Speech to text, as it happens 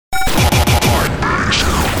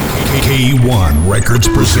B1 Records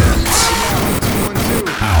presents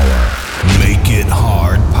our Make It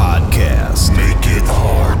Hard podcast. Make It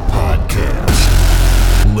Hard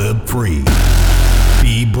podcast. Live free,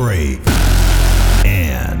 be brave,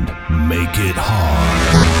 and make it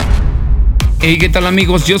hard. Hey, ¿qué tal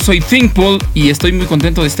amigos? Yo soy Thinkpol y estoy muy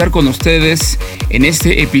contento de estar con ustedes en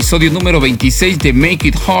este episodio número 26 de Make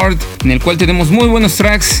It Hard, en el cual tenemos muy buenos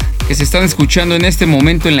tracks que se están escuchando en este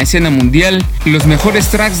momento en la escena mundial, y los mejores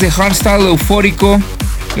tracks de hardstyle eufórico,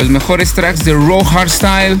 los mejores tracks de raw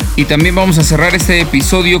hardstyle, y también vamos a cerrar este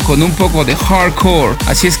episodio con un poco de hardcore.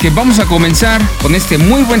 Así es que vamos a comenzar con este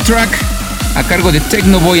muy buen track a cargo de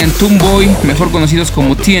Technoboy and Toonboy, mejor conocidos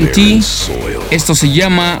como TNT. Esto se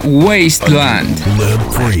llama Wasteland. Live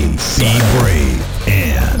free, be brave,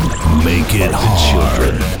 and make it hard.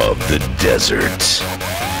 Children of the desert,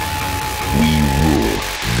 we rule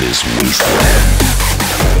this wasteland.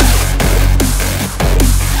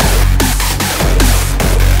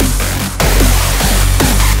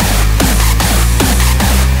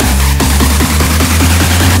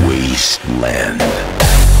 Wasteland.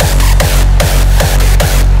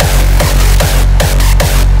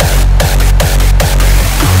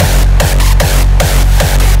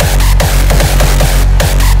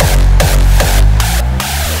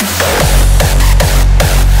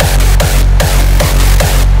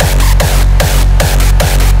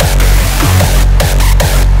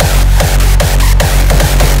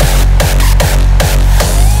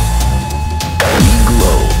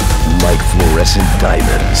 Fluorescent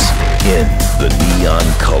diamonds in the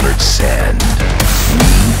neon-colored sand. We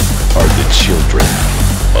are the children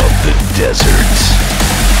of the desert.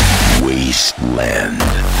 Wasteland.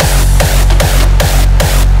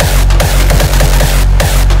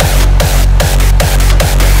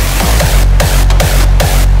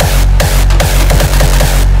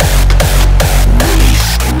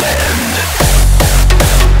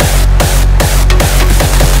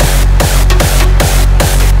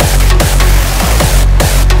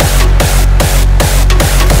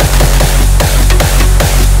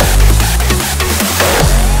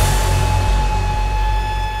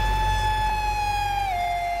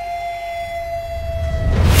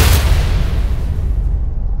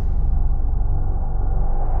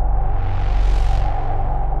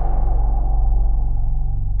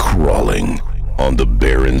 Crawling on the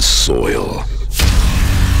barren soil,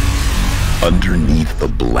 underneath the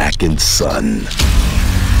blackened sun,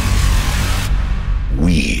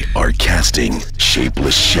 we are casting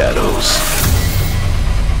shapeless shadows,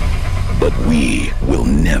 but we will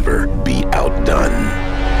never be outdone.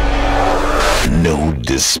 No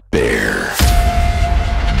despair.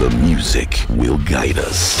 The music will guide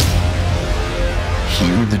us.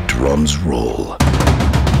 Hear the drums roll.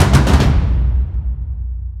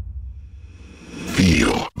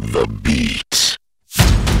 Feel the beat.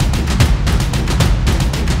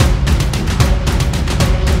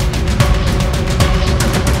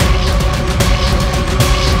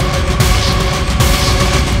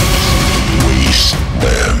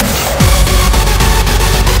 Wasteland.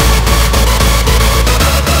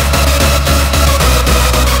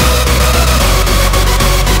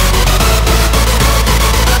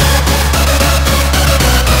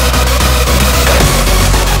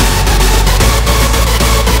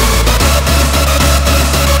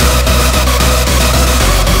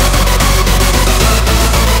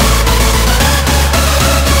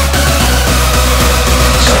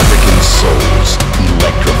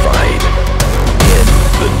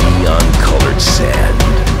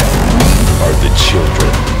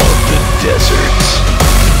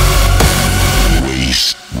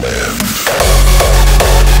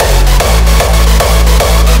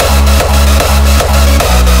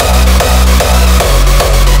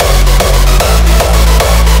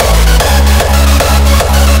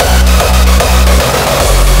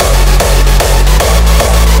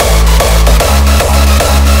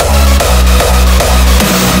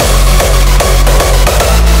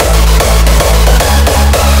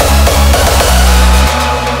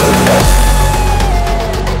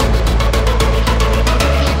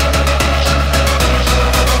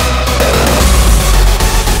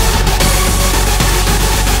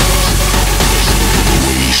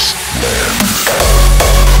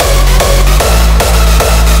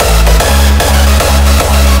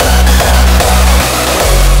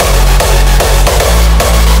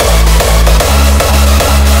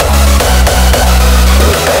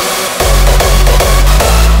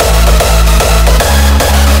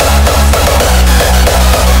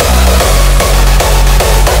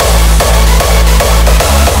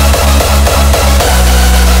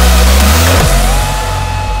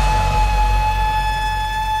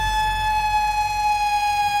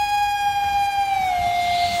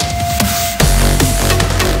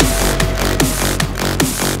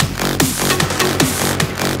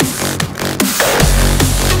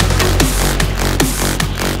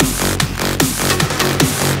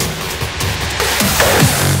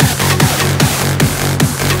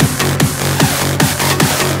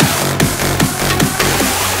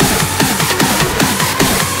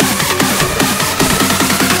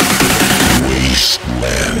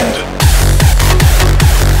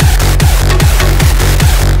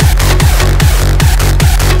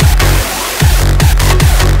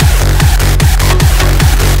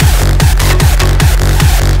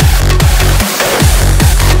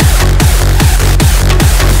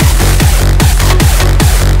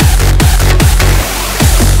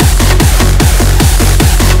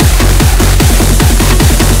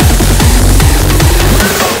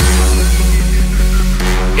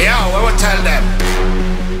 will tell them.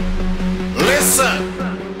 Listen,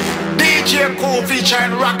 DJ Cool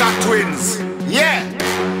featuring Ragga Twins. Yeah,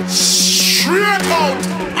 straight out.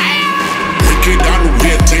 Wicked and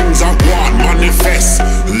weird things I want manifest.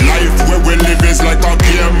 Life where we live is like a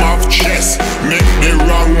game of chess. Make the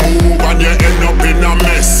wrong move and you end up in a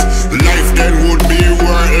mess. Life then would be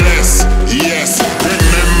worthless. Yes,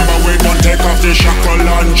 remember we don't take off the shackle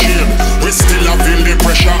and chain. We still a feel the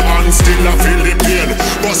pressure and still a feel the pain.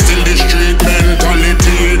 But still the street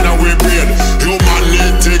mentality in our brain.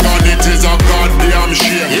 Humanity and it is a goddamn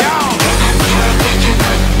shame.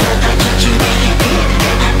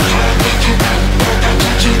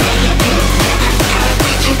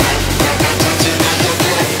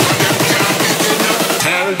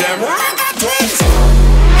 Tell them Ragga Twins.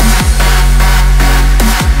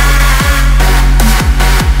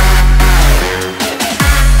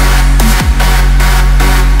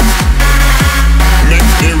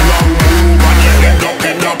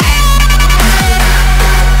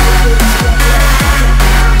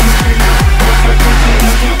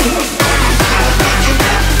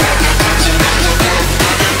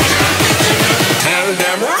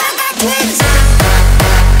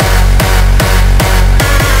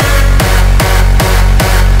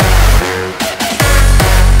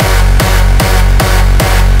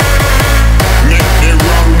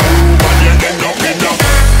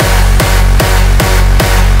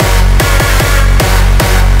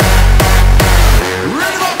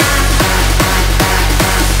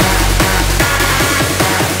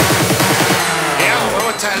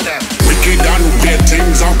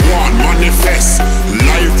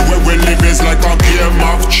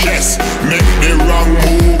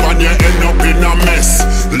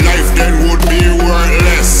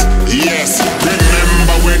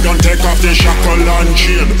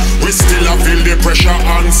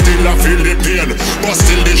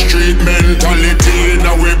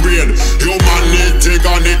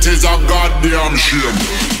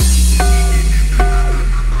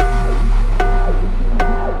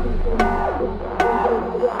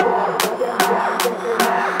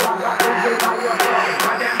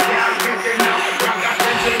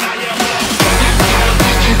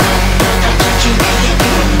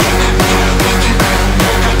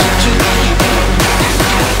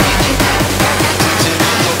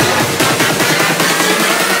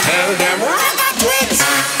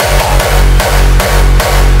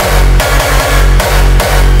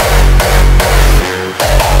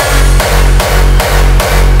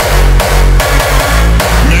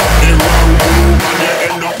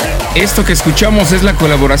 Esto que escuchamos es la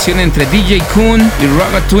colaboración entre DJ Koon y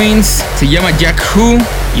Ragga Twins, se llama Jack Who.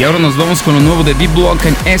 Y ahora nos vamos con lo nuevo de D-Block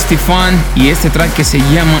and Estefan y este track que se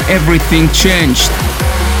llama Everything Changed.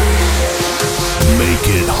 Make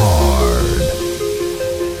it hard.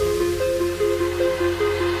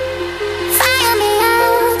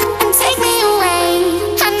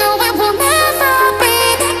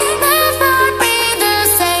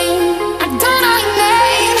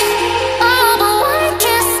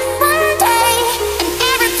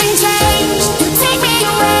 Everything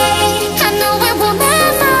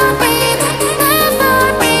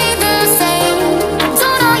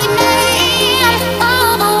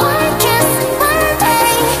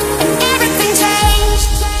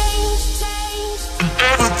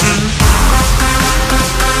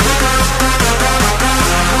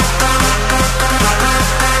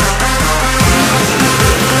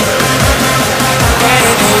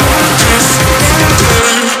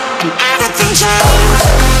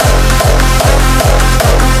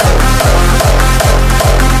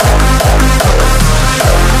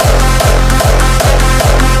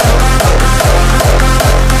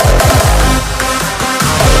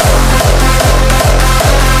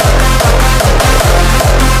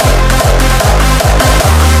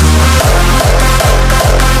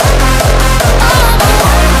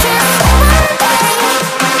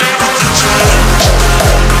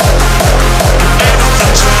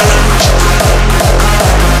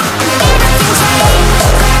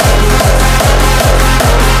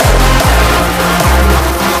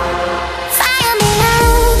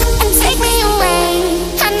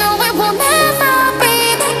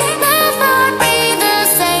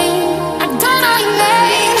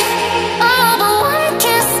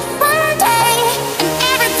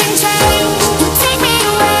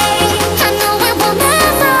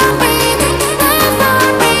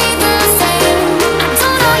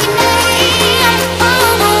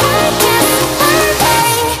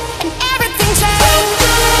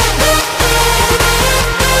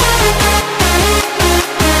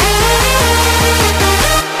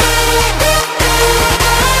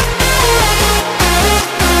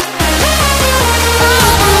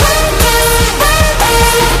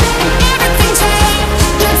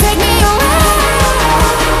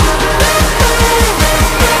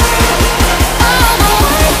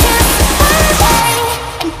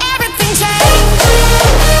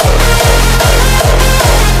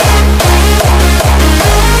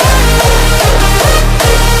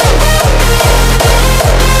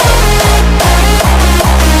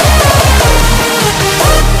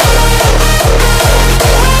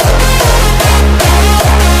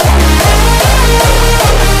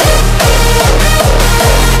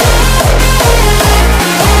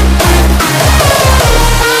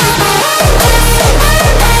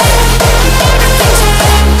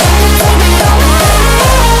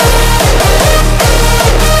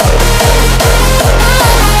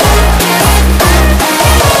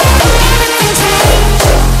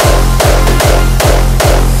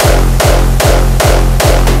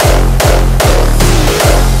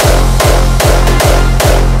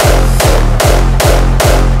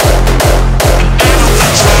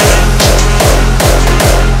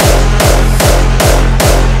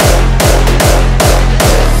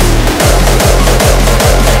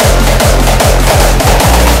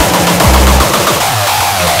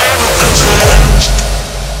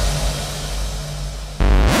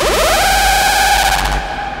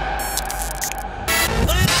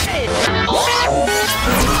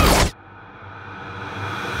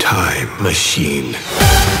Time machine.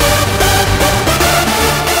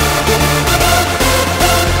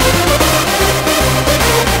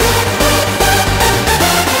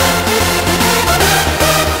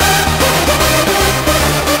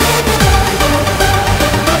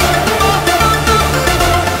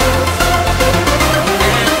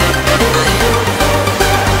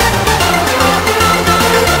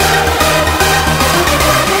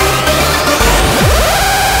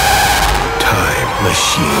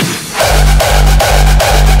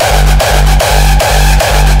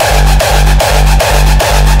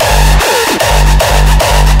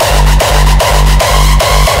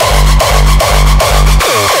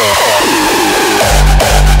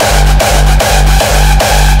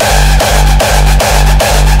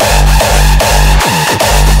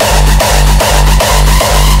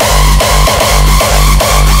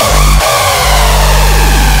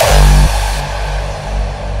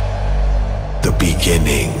 The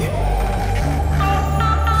beginning.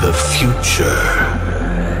 The future.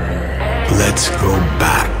 Let's go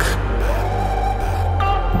back.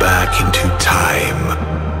 Back into time.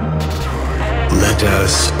 Let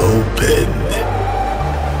us open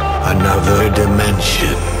another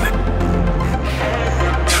dimension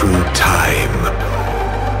through time.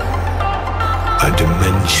 A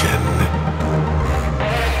dimension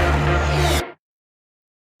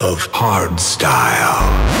of hard style.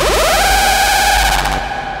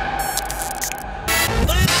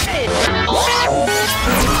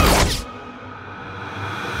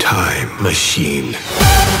 Time machine.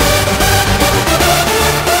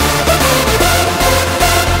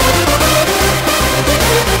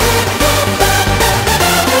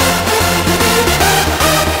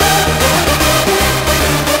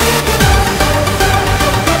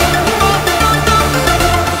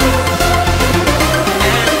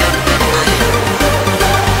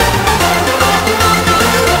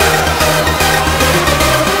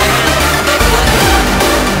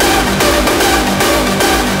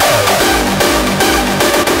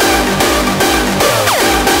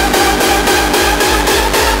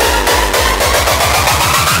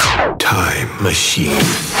 Machine.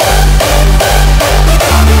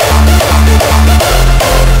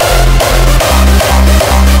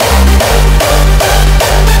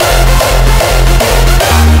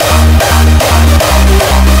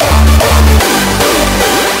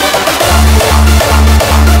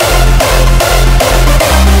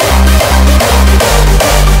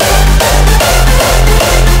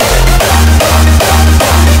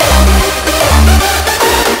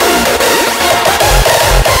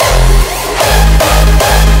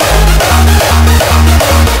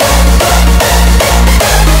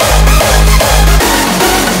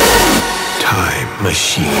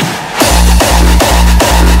 Machine.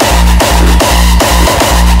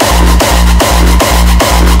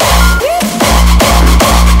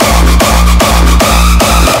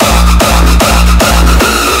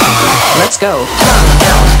 Let's go.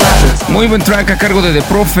 Muy buen track a cargo de The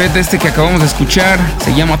Prophet, este que acabamos de escuchar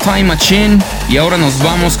se llama Time Machine. Y ahora nos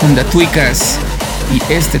vamos con The Tweakers y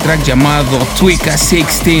este track llamado Tweaker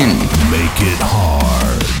 16. Make it hard.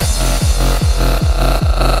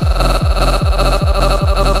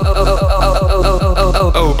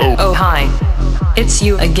 Oh, hi. It's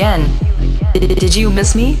you again. Did you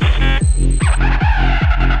miss me?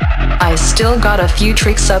 I still got a few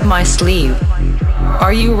tricks up my sleeve.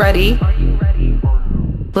 Are you ready?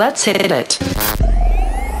 Let's hit it.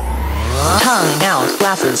 Tongue out,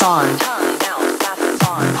 glasses on.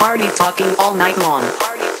 Party talking all night long.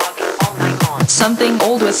 Something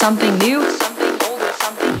old with something new.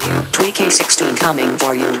 Tweak A16 coming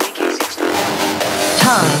for you.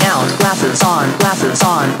 Tongue out, glasses on, glasses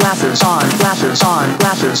on, glasses on, glasses on,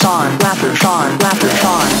 glasses on, glasses on, glasses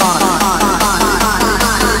on.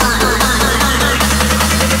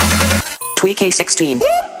 Tweak A16.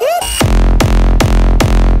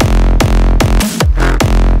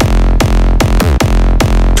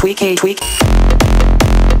 Tweak A tweak.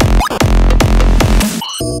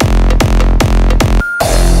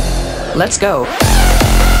 Let's go.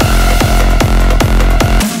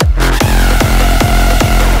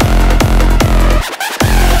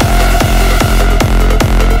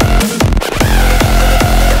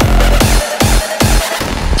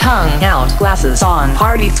 Tongue out, glasses on,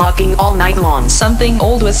 party talking all night long. Something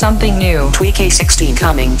old with something new. Tweak A16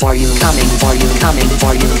 coming for you, coming for you, coming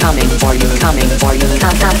for you, coming for you, coming for you.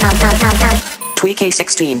 Tweak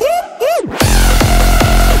A16.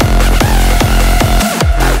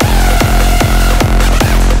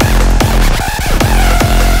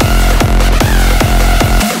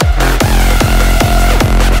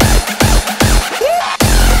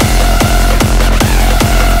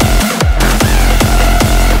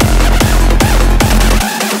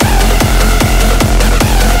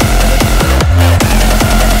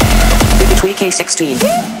 2K16.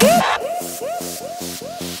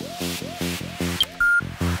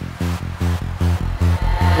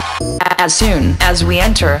 As soon as we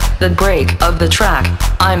enter the break of the track,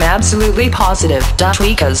 I'm absolutely positive the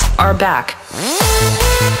tweakers are back.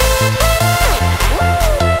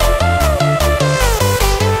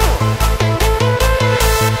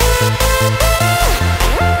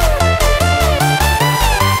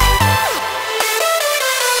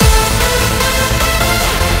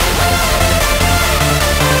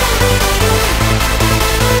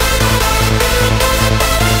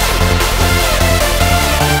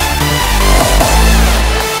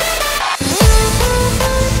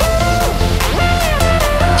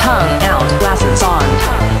 Tongue out, glasses on.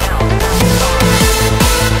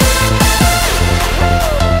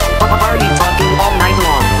 Party fucking all night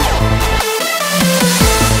long.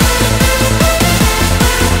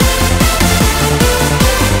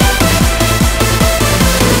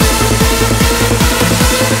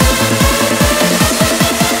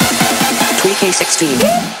 K16.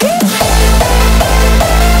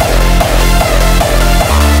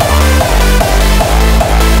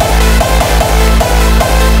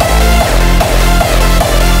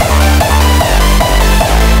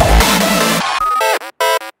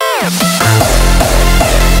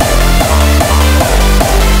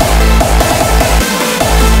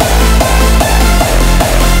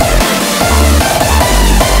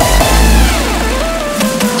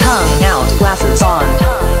 Tongue out, glasses on.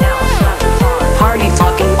 Party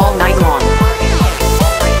fucking all night long.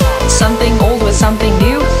 Something old with something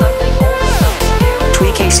new.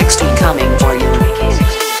 K16 coming for you.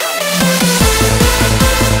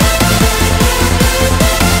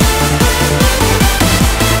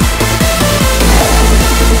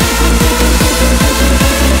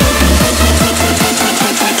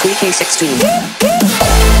 K16.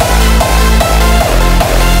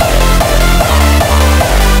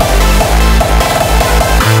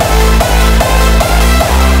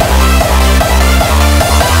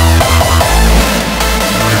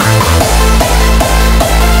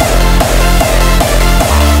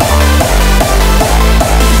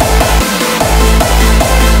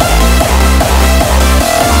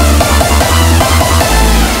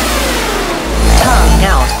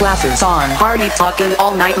 Glasses on, party fucking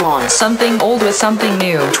all night long. Something old with something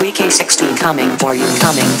new. K16 coming for you,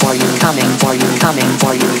 coming for you, coming for you, coming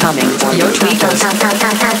for you, coming for you. Yo, tweakers,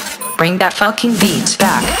 bring that fucking beat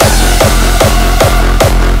back.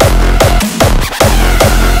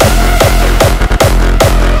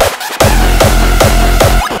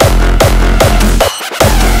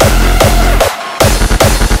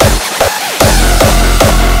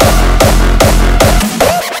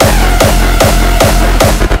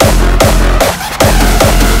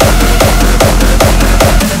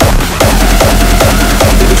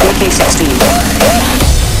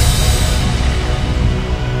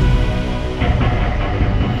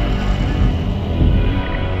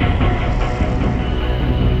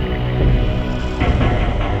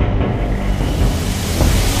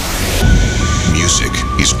 Music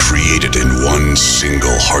is created in one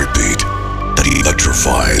single heartbeat that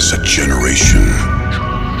electrifies a generation.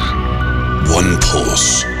 One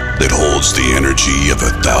pulse that holds the energy of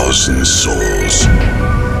 1,000 souls.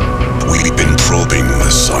 We've been probing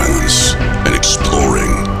the silence and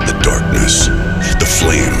exploring the darkness, the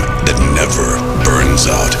flame that never burns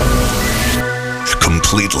out.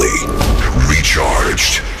 Completely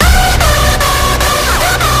recharged.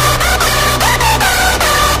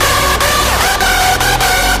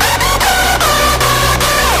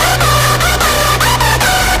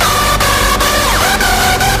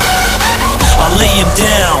 Lay him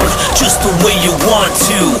down just the way you want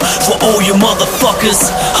to. For all you motherfuckers,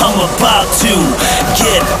 I'm about to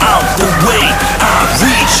get out the way. I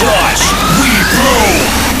recharge, we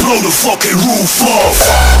blow the fucking roof off.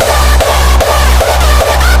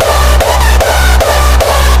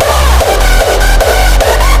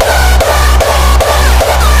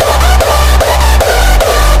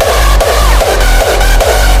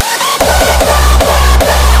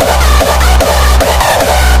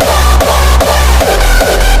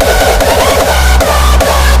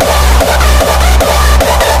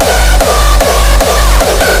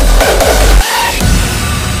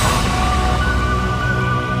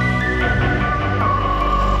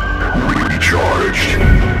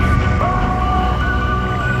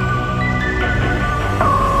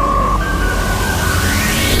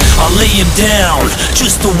 Lay him down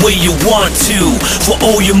just the way you want to. For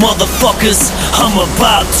all you motherfuckers, I'm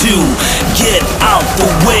about to get out the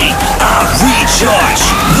way. I recharge,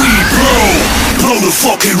 we blow the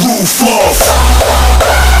fucking roof off.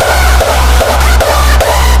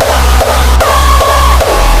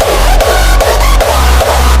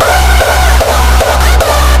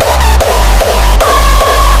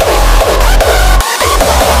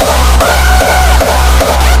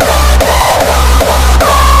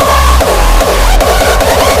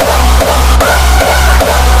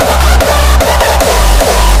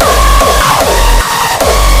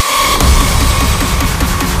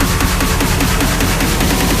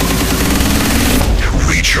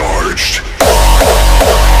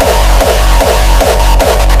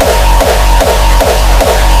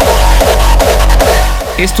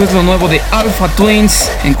 Esto es lo nuevo de Alpha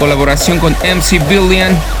Twins en colaboración con MC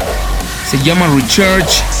Billion. Se llama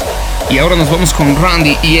Recharge. Y ahora nos vamos con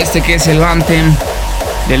Randy y este que es el anthem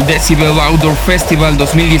del Decibel Outdoor Festival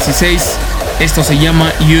 2016. Esto se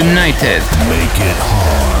llama United. Make it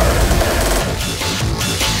hard.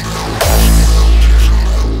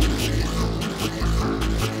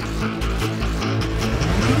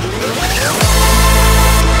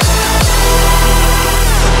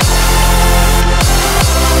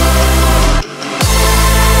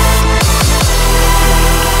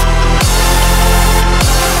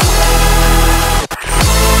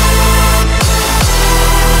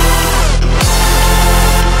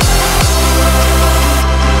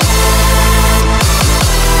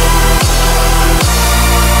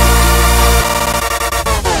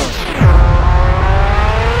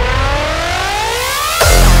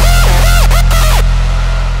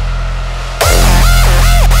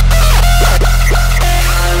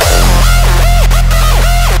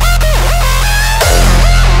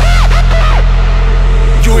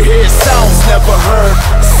 Never heard,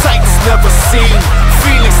 sights never seen,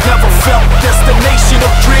 feelings never felt, destination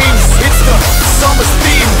of dreams. It's the summer's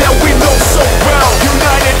theme that we know so well,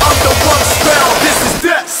 united under one spell. This is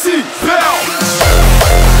Decibel.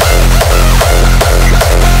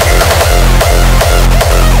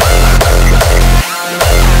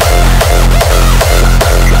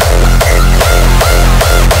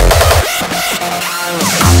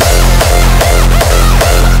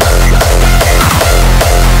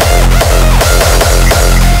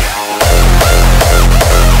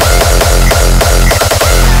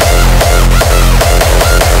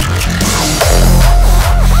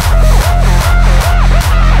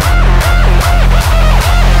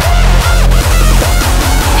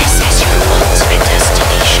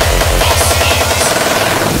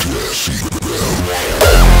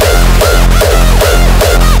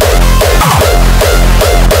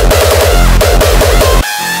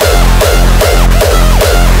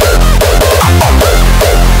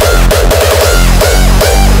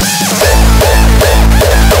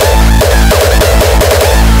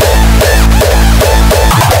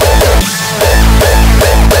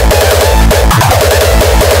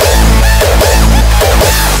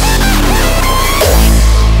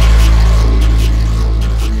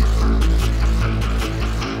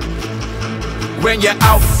 When you're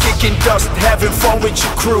out kicking dust, having fun with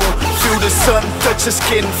your crew, feel the sun touch your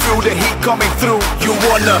skin, feel the heat coming through. You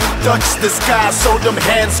wanna touch the sky so them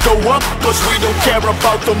hands go up, cause we don't care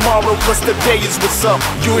about tomorrow, cause today is what's up.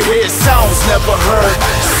 You hear sounds never heard,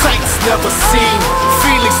 sights never seen,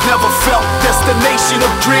 feelings never felt, destination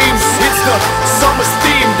of dreams. It's the summer's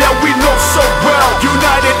theme that we know so well,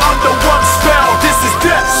 united under one spell. This is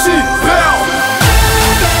Decibel.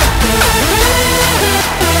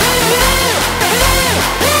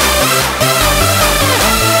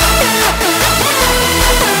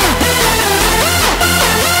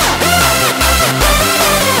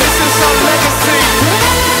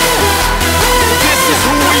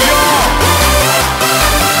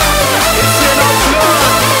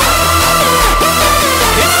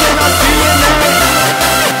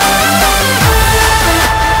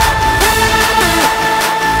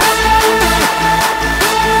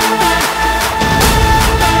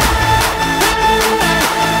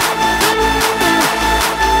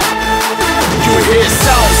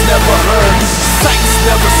 Sounds never heard, sights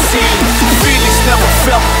never seen, feelings never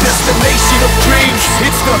felt, destination of dreams.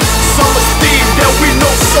 It's the summer's theme that we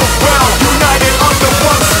know so well, united under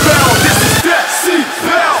one spell. This is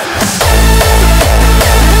Decibel.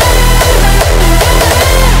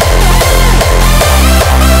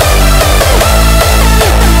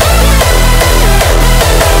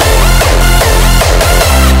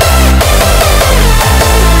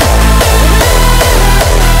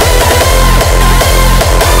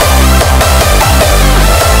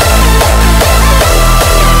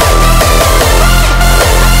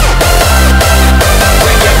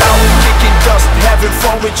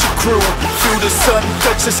 With your crew, feel the sun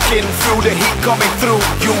touch your skin, feel the heat coming through.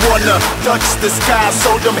 You wanna touch the sky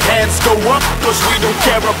so them hands go up, cause we don't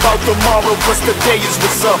care about tomorrow, cause today is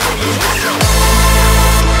what's up.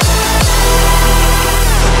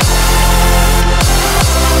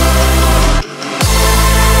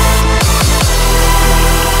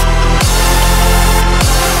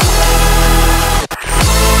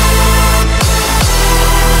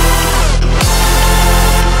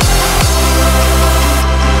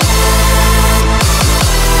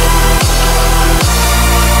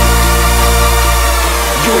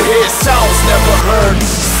 Sounds never heard,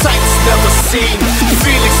 sights never seen. seen.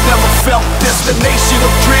 Felix never felt destination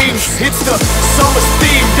of dreams. It's the summer's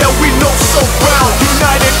theme that we know so well.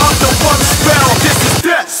 United under one spell. This is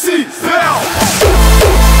that Thinkpol.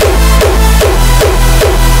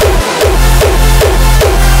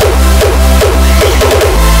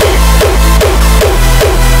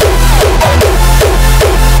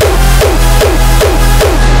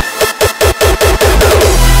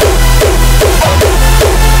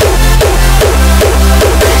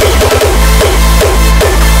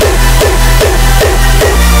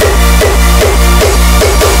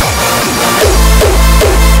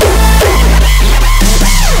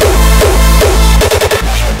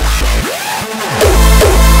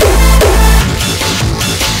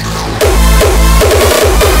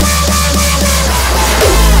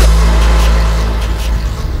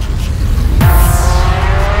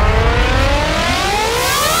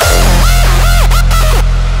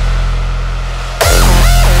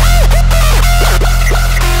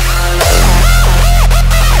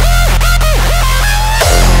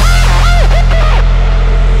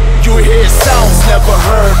 Never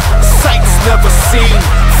heard, sights never seen.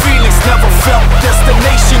 Felix never felt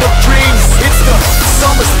destination of dreams. It's the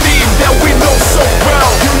summer's theme that we know so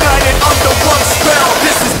well. United under one spell.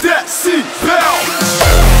 This is that Thinkpol.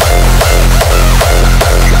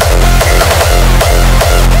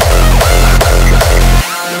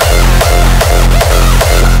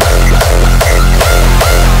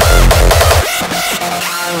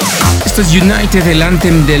 Esto es United, el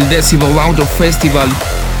anthem del Decibel Auto Festival,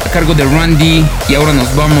 a cargo de Randy. Y ahora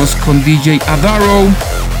nos vamos con DJ Adaro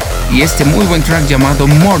y este muy buen track llamado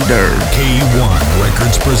Murder. K1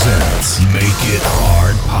 Records presents Make It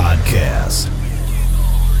Hard Podcast.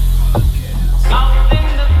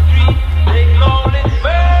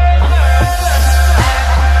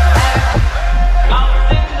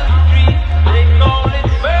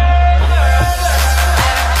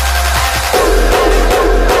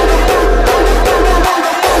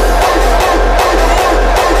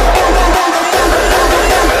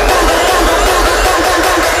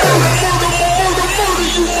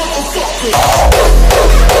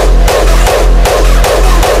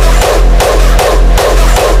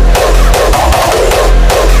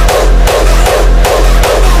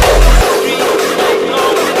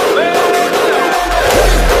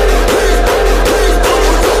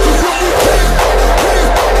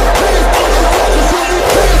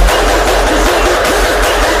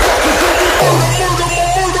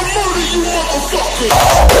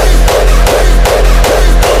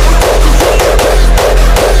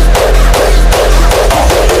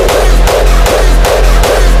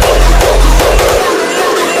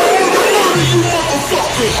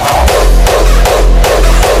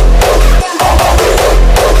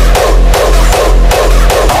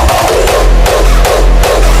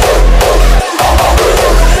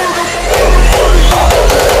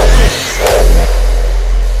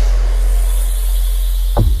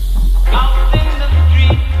 Out in the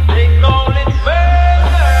street.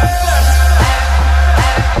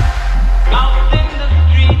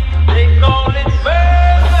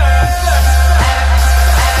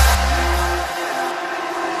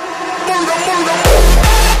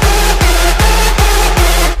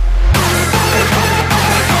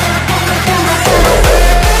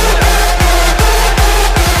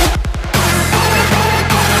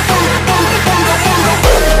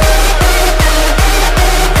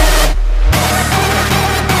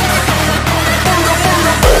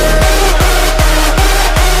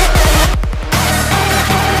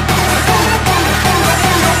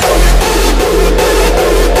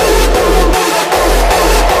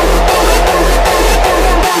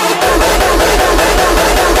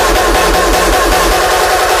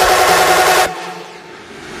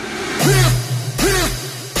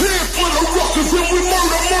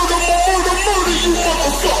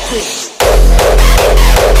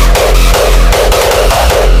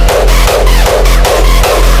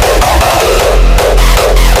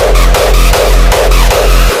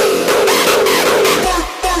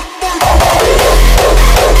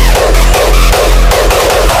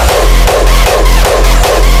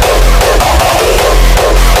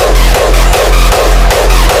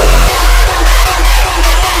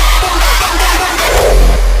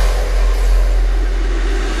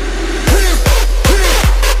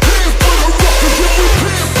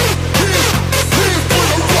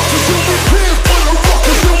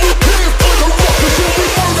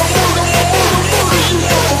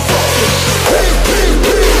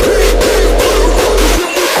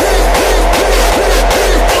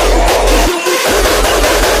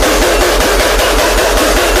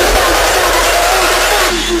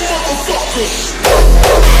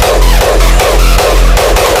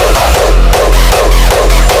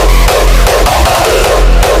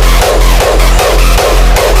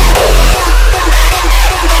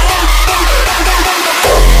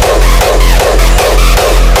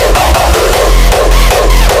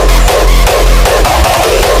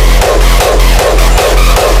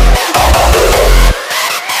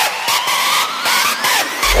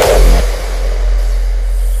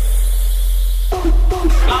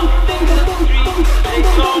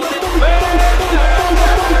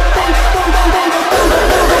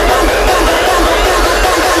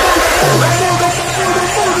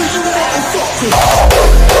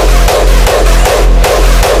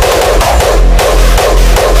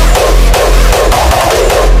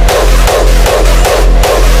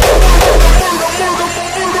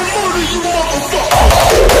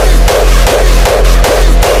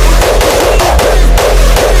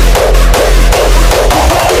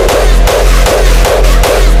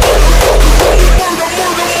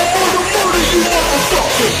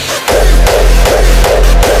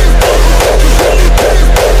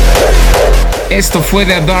 Esto fue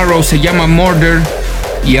de Adaro, se llama Murder.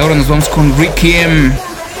 Y ahora nos vamos con Ricky M.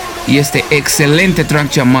 Y este excelente track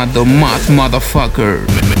llamado Mad Motherfucker.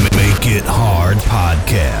 Make It Hard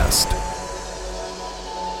Podcast.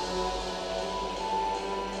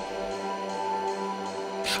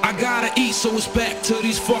 I gotta eat, so it's back to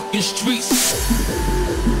these fucking streets.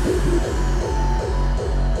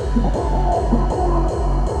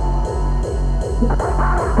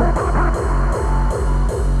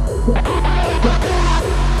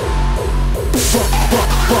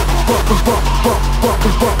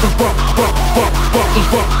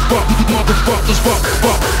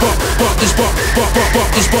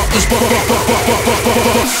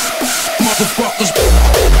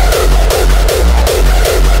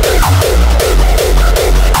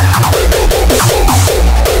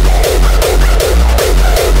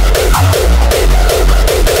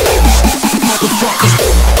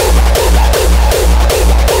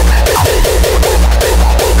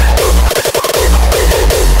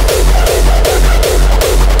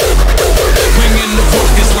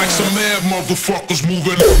 Motherfuckers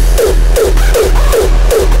moving.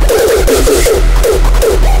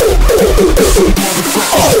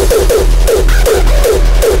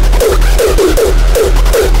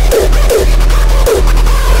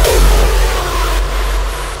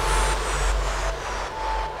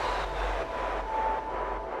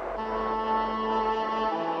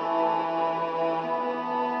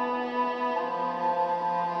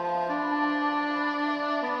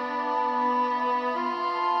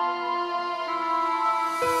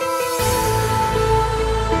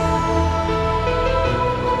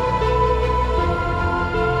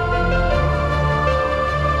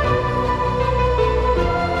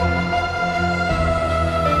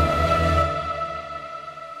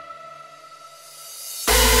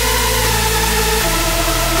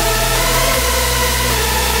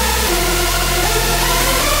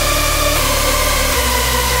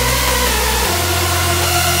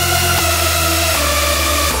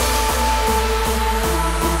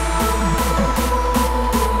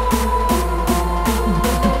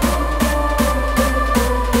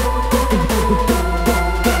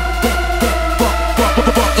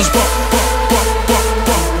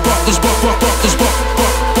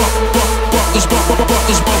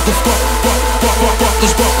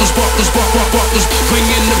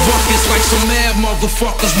 Bringing the buckets like some mad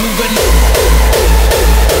motherfuckers moving.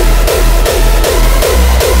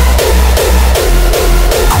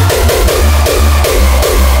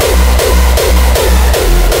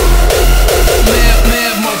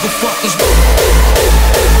 Mad motherfuckers.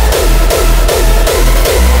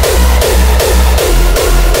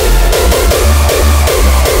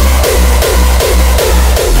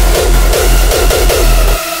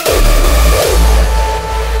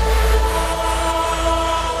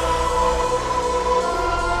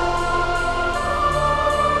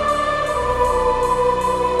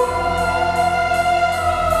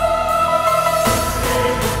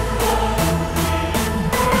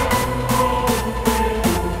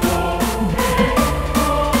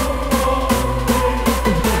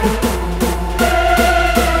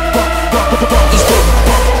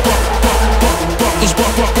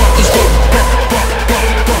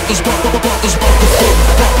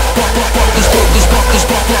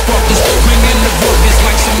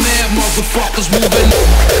 Motherfuckers moving.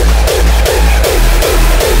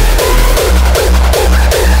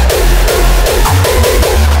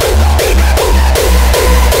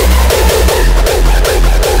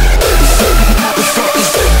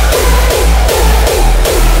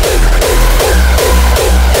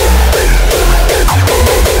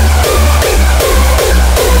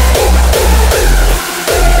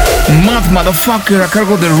 Mad Motherfucker a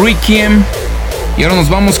cargo de Ricky M. Y ahora nos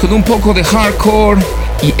vamos con un poco de hardcore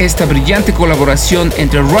y esta brillante colaboración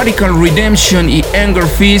entre Radical Redemption y Anger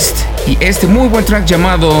Fist y este muy buen track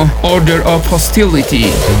llamado Order of Hostility.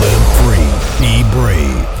 Live free, be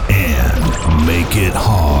brave, and make it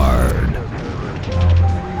hard.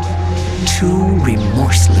 Two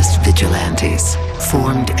remorseless vigilantes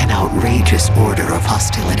formed an outrageous order of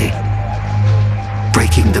hostility,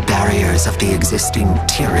 breaking the barriers of the existing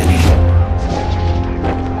tyranny.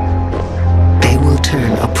 They will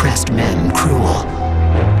turn oppressed men cruel.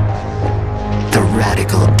 The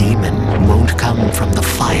radical demon won't come from the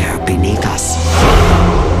fire beneath us.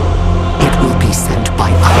 It will be sent by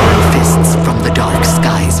iron fists from the dark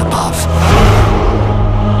skies above.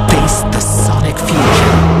 Face the sonic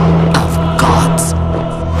fusion of gods.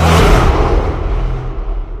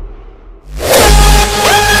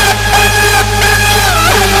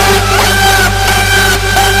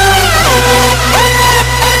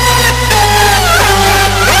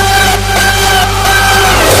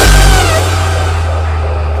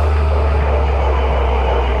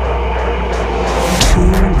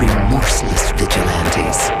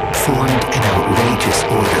 Formed an outrageous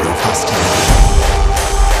order of hostility.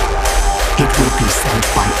 It will be sent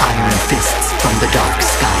by iron fists from the dark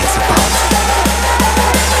skies above.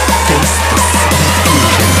 Face the sonic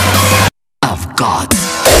fusion of gods.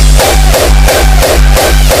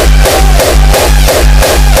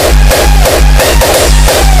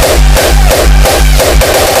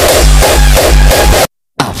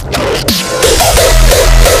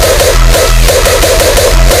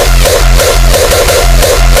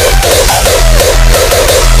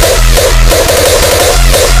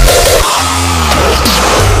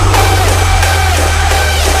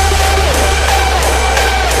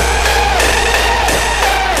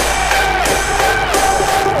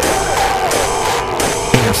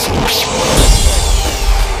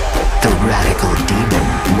 The radical demon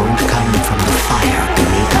won't come from the fire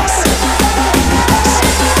beneath us.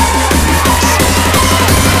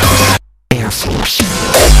 Air Force.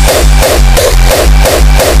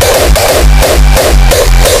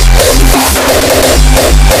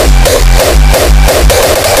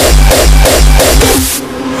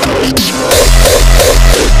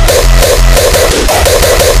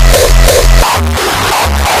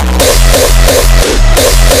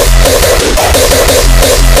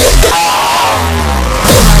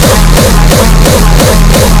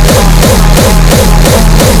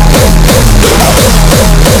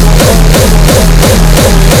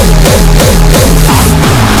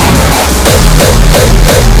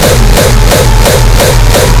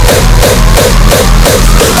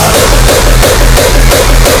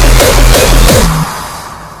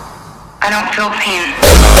 I don't feel pain.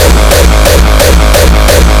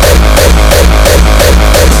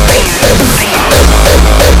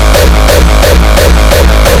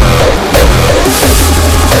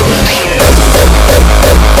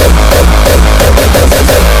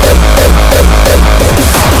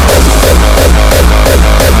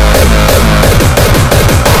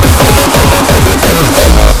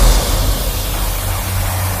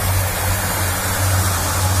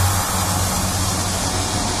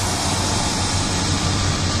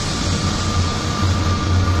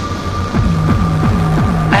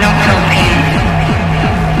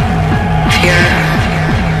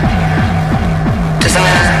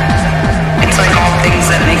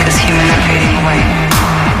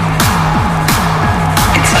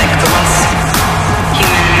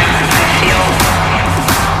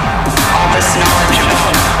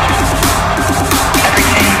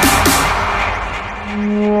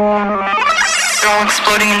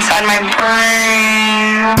 Exploding inside my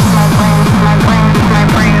brain.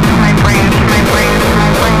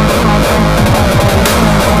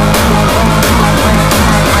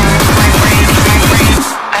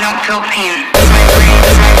 I don't feel pain.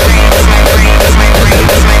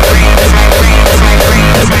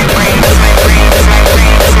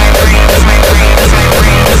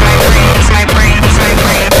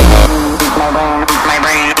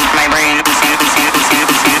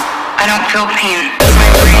 I don't feel pain.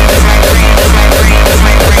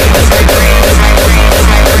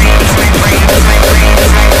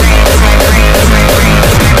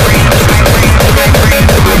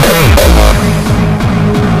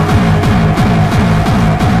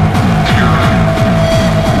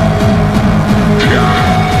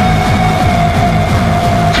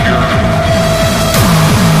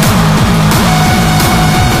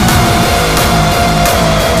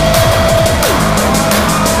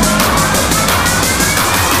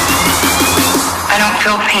 I don't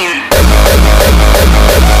feel pain.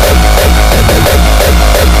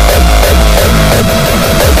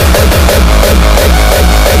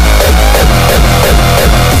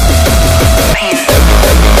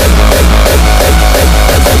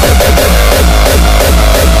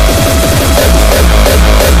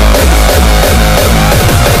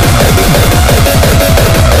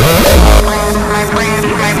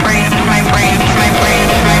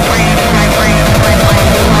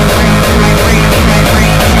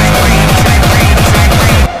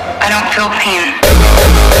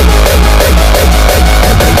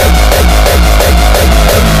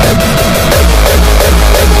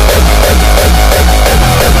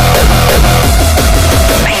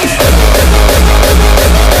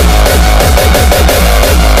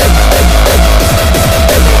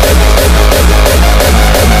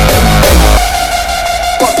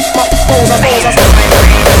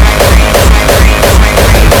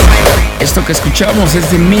 Esto que escuchamos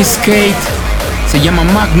es de Miss Kate, se llama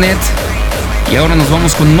Magnet. Y ahora nos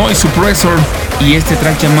vamos con Noise Suppressor y este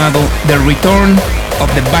track llamado The Return of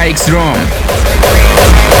the Bike's Drum.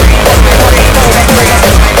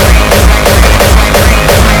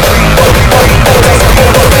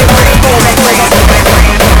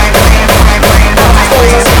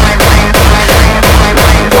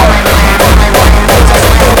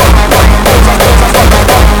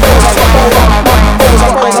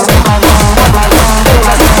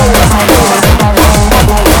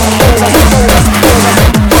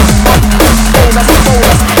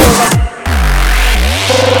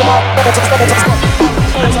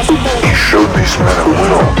 He showed these men at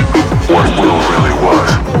will what will really was.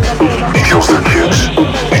 He kills their kids,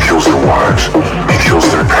 he kills their wives, he kills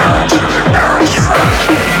their parents and their parents' friends.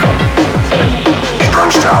 He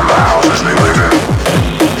burns down the houses they live in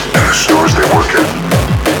and the stores they work in.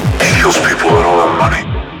 He kills people that owe them money,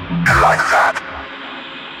 and like that,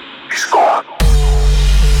 he's gone.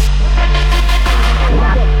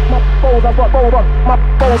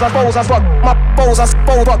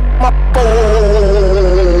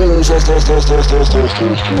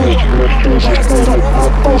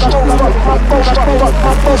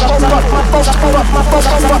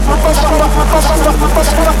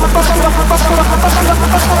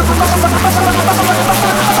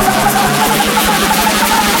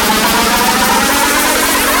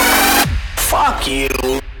 Fuck you.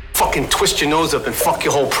 Fucking twist your nose up and fuck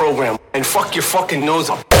your whole program. And fuck your fucking nose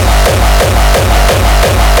up.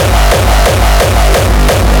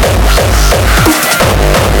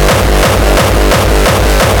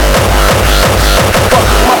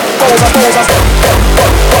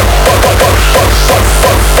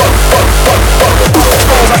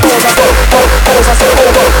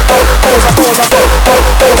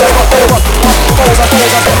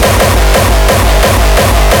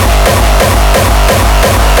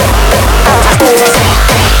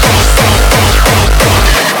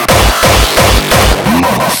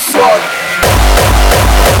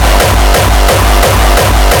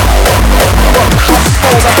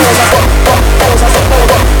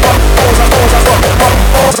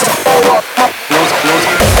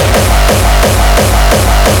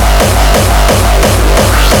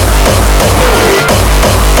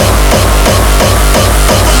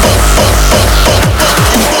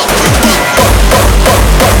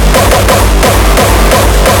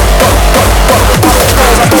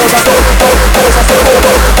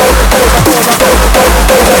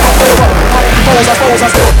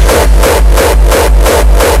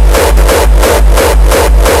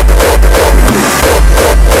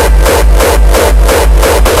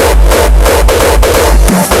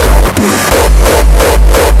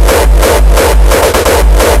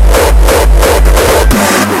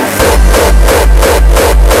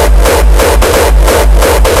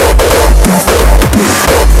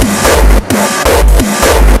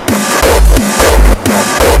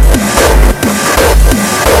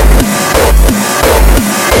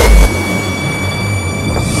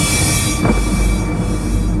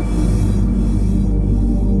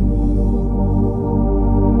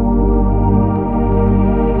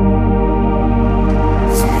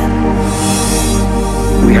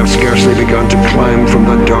 We have scarcely begun to climb from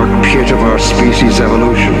the dark pit of our species'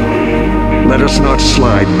 evolution. Let us not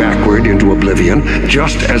slide backward into oblivion,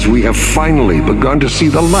 just as we have finally begun to see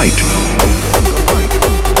the light.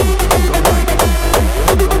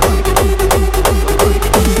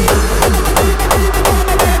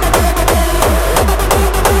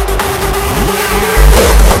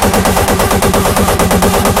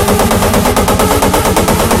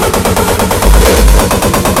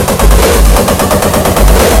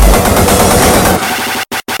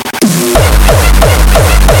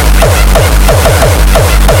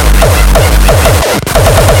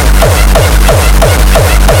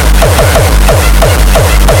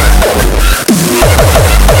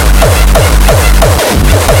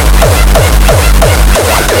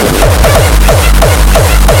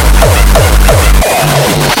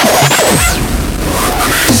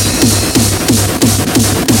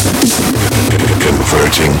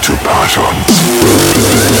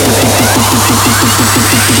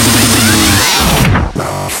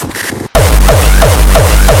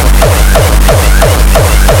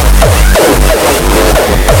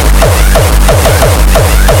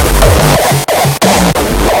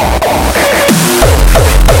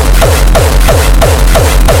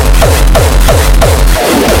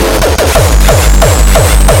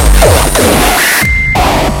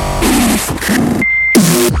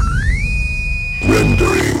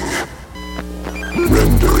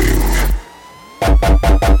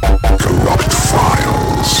 Corrupt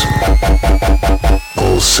files.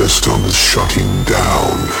 All systems shutting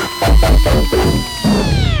down.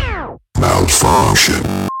 Malfunction.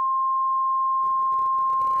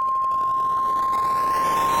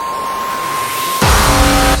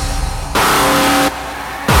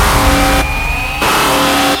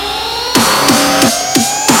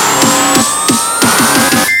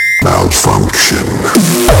 Malfunction.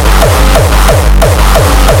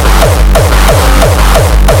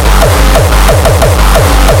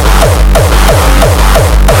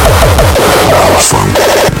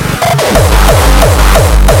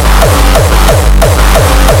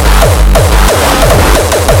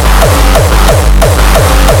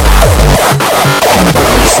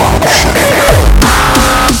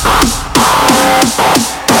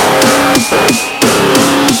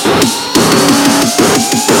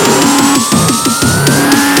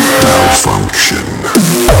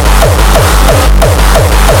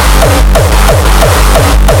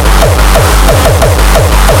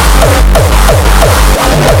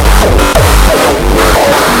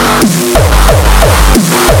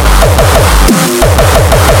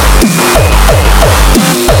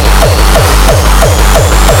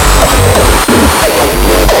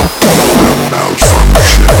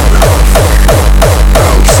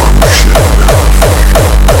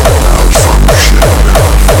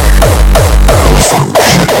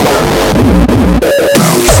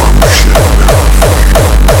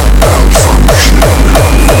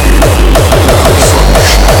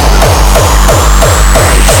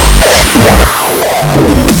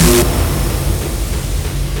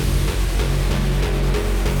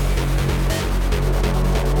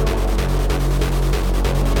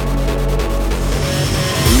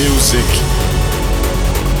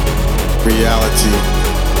 Reality.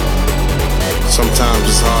 Sometimes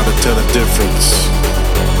it's hard to tell the difference.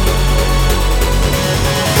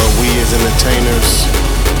 But we as entertainers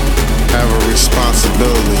have a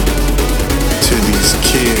responsibility to these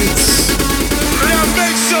kids. Now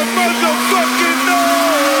make some motherfucking noise!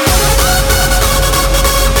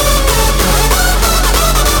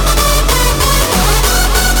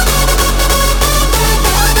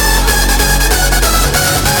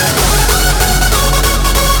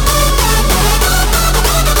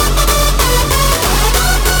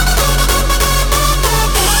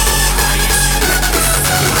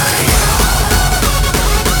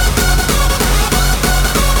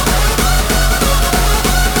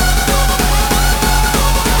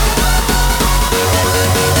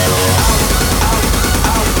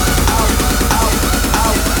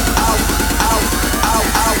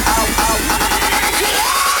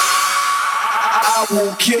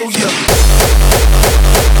 Will kill you.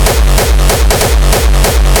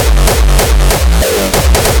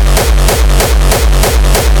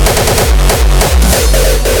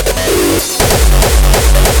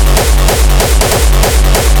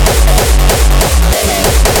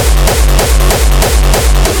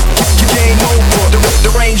 Game over,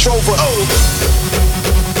 the Range Rover.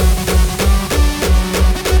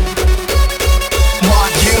 My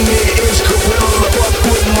unit is gorilla, up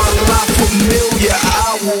with my life familiar.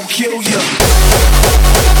 I will kill you.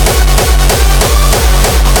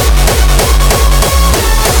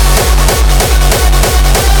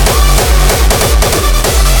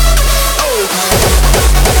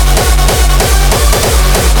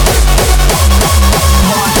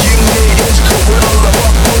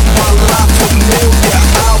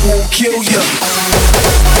 Kill you.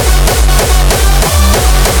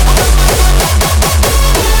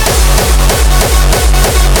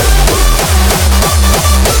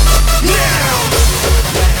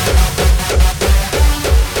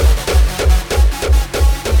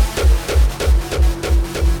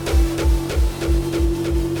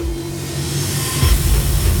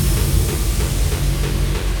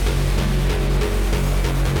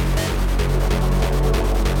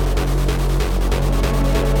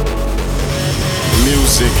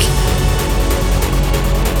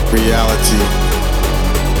 Reality.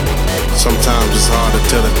 Sometimes it's hard to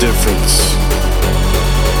tell the difference.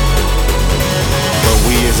 But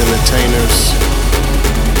we as entertainers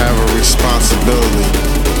have a responsibility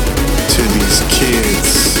to these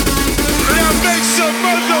kids. Now make some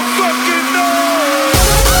motherfucking noise!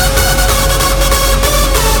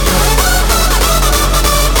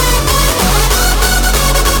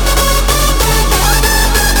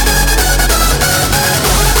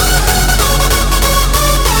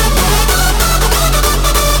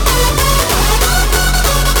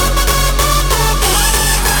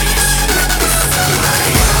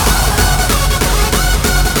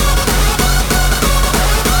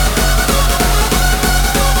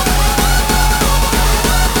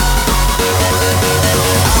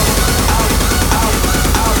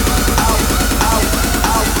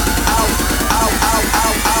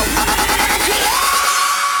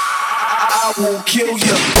 will kill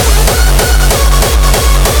ya.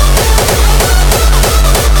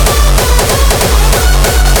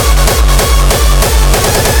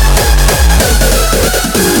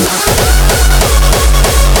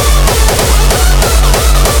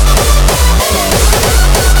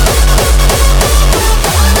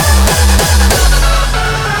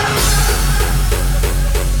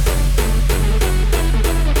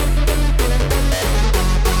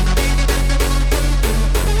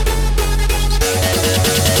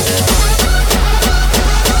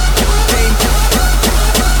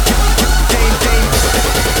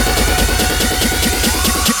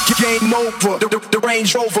 Game over, the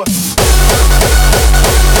Range Rover.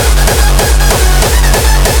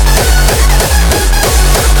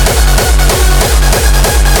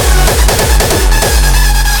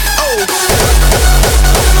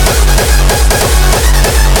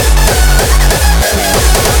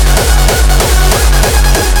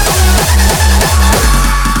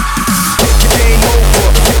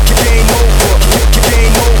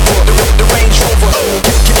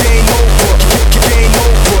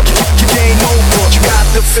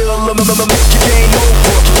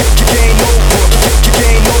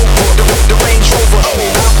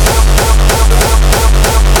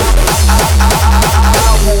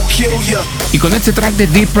 Y con este track de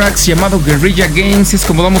Deep Tracks llamado Guerrilla Games es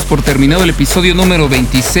como damos por terminado el episodio número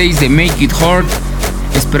 26 de Make It Hard.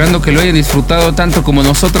 Esperando que lo hayan disfrutado tanto como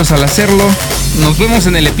nosotros al hacerlo. Nos vemos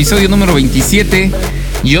en el episodio número 27.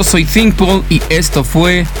 Yo soy Thinkpol y esto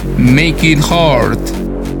fue Make It Hard.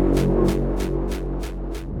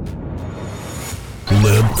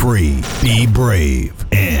 Live free, be brave,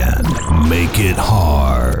 and make it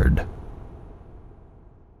hard.